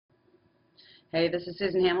Hey, this is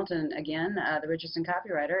Susan Hamilton again, the Richardson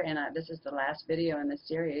copywriter, and this is the last video in this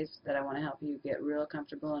series that I want to help you get real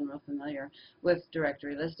comfortable and real familiar with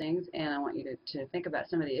directory listings, and I want you to think about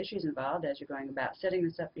some of the issues involved as you're going about setting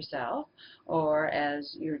this up yourself, or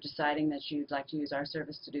as you're deciding that you'd like to use our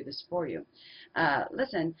service to do this for you.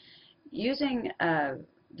 Listen, using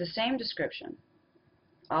the same description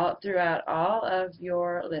throughout all of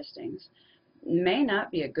your listings may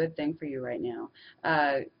not be a good thing for you right now.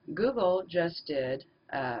 Google just did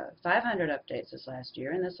 500 updates this last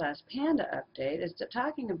year, and this last Panda update is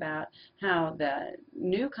talking about how the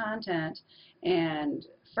new content and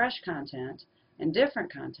fresh content and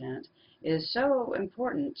different content is so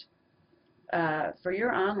important for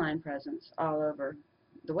your online presence all over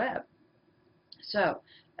the web. So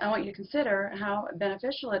I want you to consider how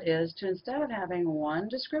beneficial it is to, instead of having one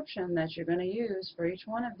description that you're going to use for each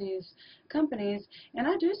one of these companies, and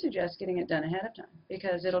I do suggest getting it done ahead of time,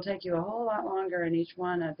 because it'll take you a whole lot longer in each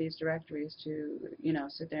one of these directories to,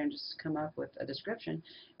 sit there and just come up with a description.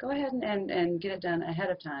 Go ahead and get it done ahead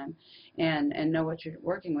of time and know what you're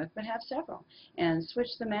working with, but have several and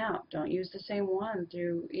switch them out. Don't use the same one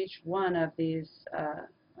through each one of these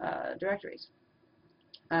directories.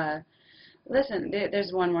 Listen,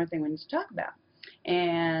 there's one more thing we need to talk about,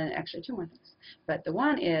 and actually two more things. But the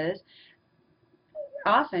one is,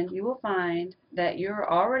 often you will find that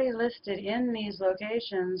you're already listed in these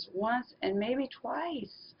locations once and maybe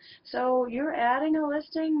twice. So you're adding a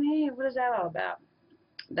listing. Hey, what is that all about?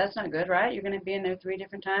 That's not good, right? You're going to be in there 3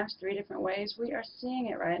 different times, 3 different ways. We are seeing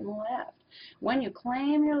it right and left. When you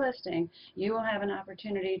claim your listing, you will have an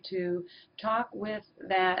opportunity to talk with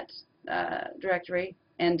that directory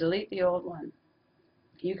and delete the old one.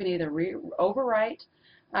 You can either overwrite,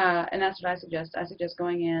 and that's what I suggest. I suggest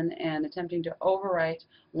going in and attempting to overwrite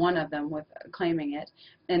one of them with claiming it,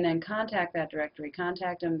 and then contact that directory.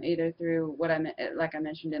 Contact them either through what like I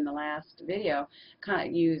mentioned in the last video,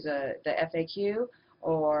 use the FAQ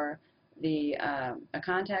or a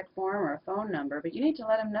contact form or a phone number, but you need to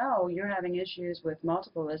let them know you're having issues with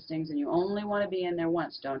multiple listings and you only want to be in there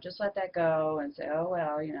once. Don't just let that go and say, oh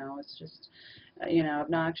well, it's just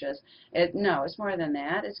obnoxious. No, it's more than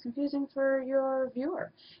that. It's confusing for your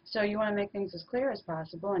viewer. So you want to make things as clear as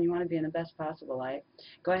possible, and you want to be in the best possible light.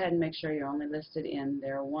 Go ahead and make sure you're only listed in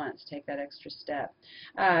there once. Take that extra step.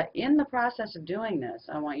 In the process of doing this,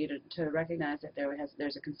 I want you to recognize that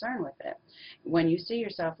there's a concern with it. When you see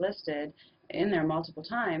yourself listed in there multiple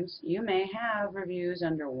times, you may have reviews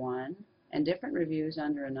under one and different reviews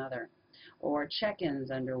under another, or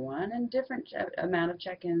check-ins under one and different amount of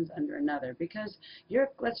check-ins under another, because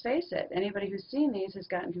let's face it, anybody who's seen these has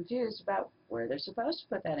gotten confused about where they're supposed to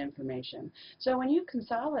put that information. So when you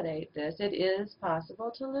consolidate this, it is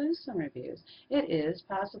possible to lose some reviews. It is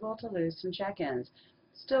possible to lose some check-ins.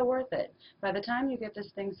 Still worth it. By the time you get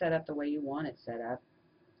this thing set up the way you want it set up,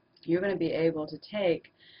 you're going to be able to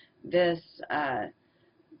take this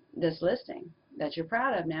listing that you're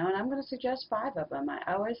proud of now, and I'm going to suggest 5 of them.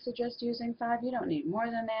 I always suggest using 5. You don't need more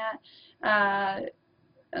than that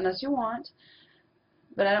unless you want,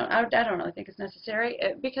 but I don't really think it's necessary,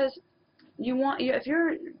 because if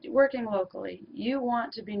you're working locally, you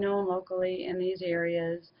want to be known locally in these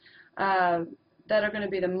areas that are going to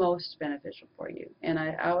be the most beneficial for you. And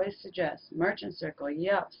I always suggest Merchant Circle,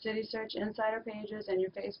 Yelp, City Search, Insider Pages, and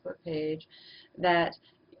your Facebook page, that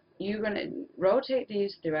you're going to rotate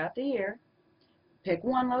these throughout the year. Pick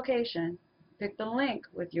one location, pick the link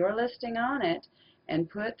with your listing on it, and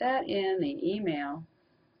put that in the email.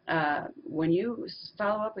 When you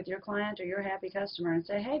follow up with your client or your happy customer and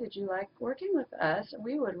say, hey, did you like working with us?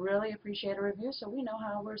 We would really appreciate a review so we know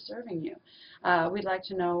how we're serving you. We'd like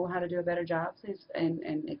to know how to do a better job, please, and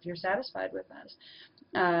if you're satisfied with us.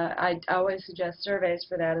 I always suggest surveys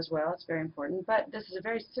for that as well. It's very important. But this is a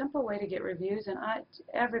very simple way to get reviews, and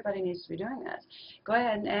everybody needs to be doing this. Go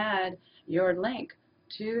ahead and add your link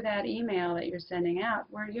to that email that you're sending out,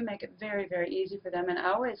 where you make it very, very easy for them. And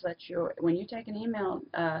I always when you take an email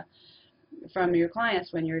from your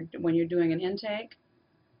clients, when you're doing an intake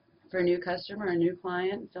for a new customer, a new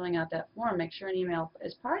client, filling out that form, make sure an email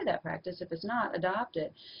is part of that practice. If it's not, adopt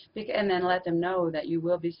it, and then let them know that you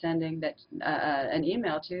will be sending an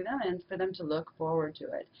email to them, and for them to look forward to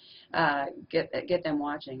it. Get them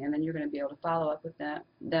watching, and then you're going to be able to follow up with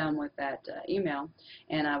them with that email.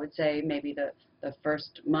 And I would say maybe the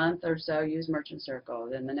first month or so, use Merchant Circle.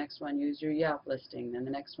 Then the next one, use your Yelp listing. Then the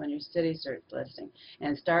next one, your City Search listing.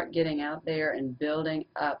 And start getting out there and building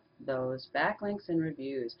up those backlinks and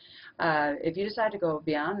reviews. If you decide to go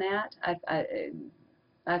beyond that,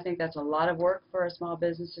 I think that's a lot of work for a small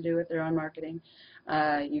business to do with their own marketing.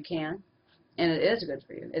 You can. And it is good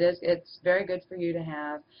for you. It's very good for you to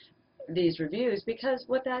have these reviews, because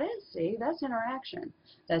what that is, see, that's interaction.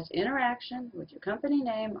 That's interaction with your company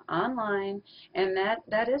name online, and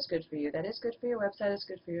that is good for you. That is good for your website. It's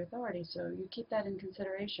good for your authority. So you keep that in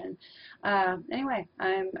consideration. Anyway,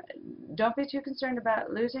 don't be too concerned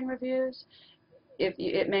about losing reviews.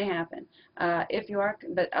 It may happen. If you are,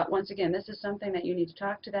 but once again, this is something that you need to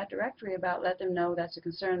talk to that directory about. Let them know that's a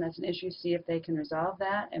concern, that's an issue. See if they can resolve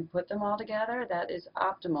that and put them all together. That is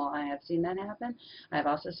optimal. I have seen that happen. I've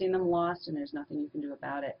also seen them lost, and there's nothing you can do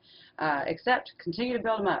about it, except continue to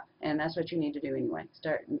build them up, and that's what you need to do anyway.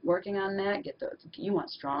 Start working on that. Get those. You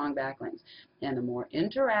want strong backlinks, and the more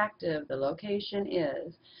interactive the location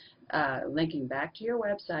is, linking back to your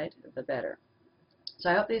website, the better. So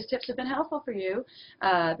I hope these tips have been helpful for you.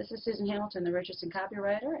 This is Susan Hamilton, the Richardson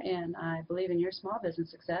copywriter, and I believe in your small business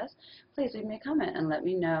success. Please leave me a comment and let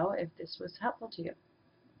me know if this was helpful to you.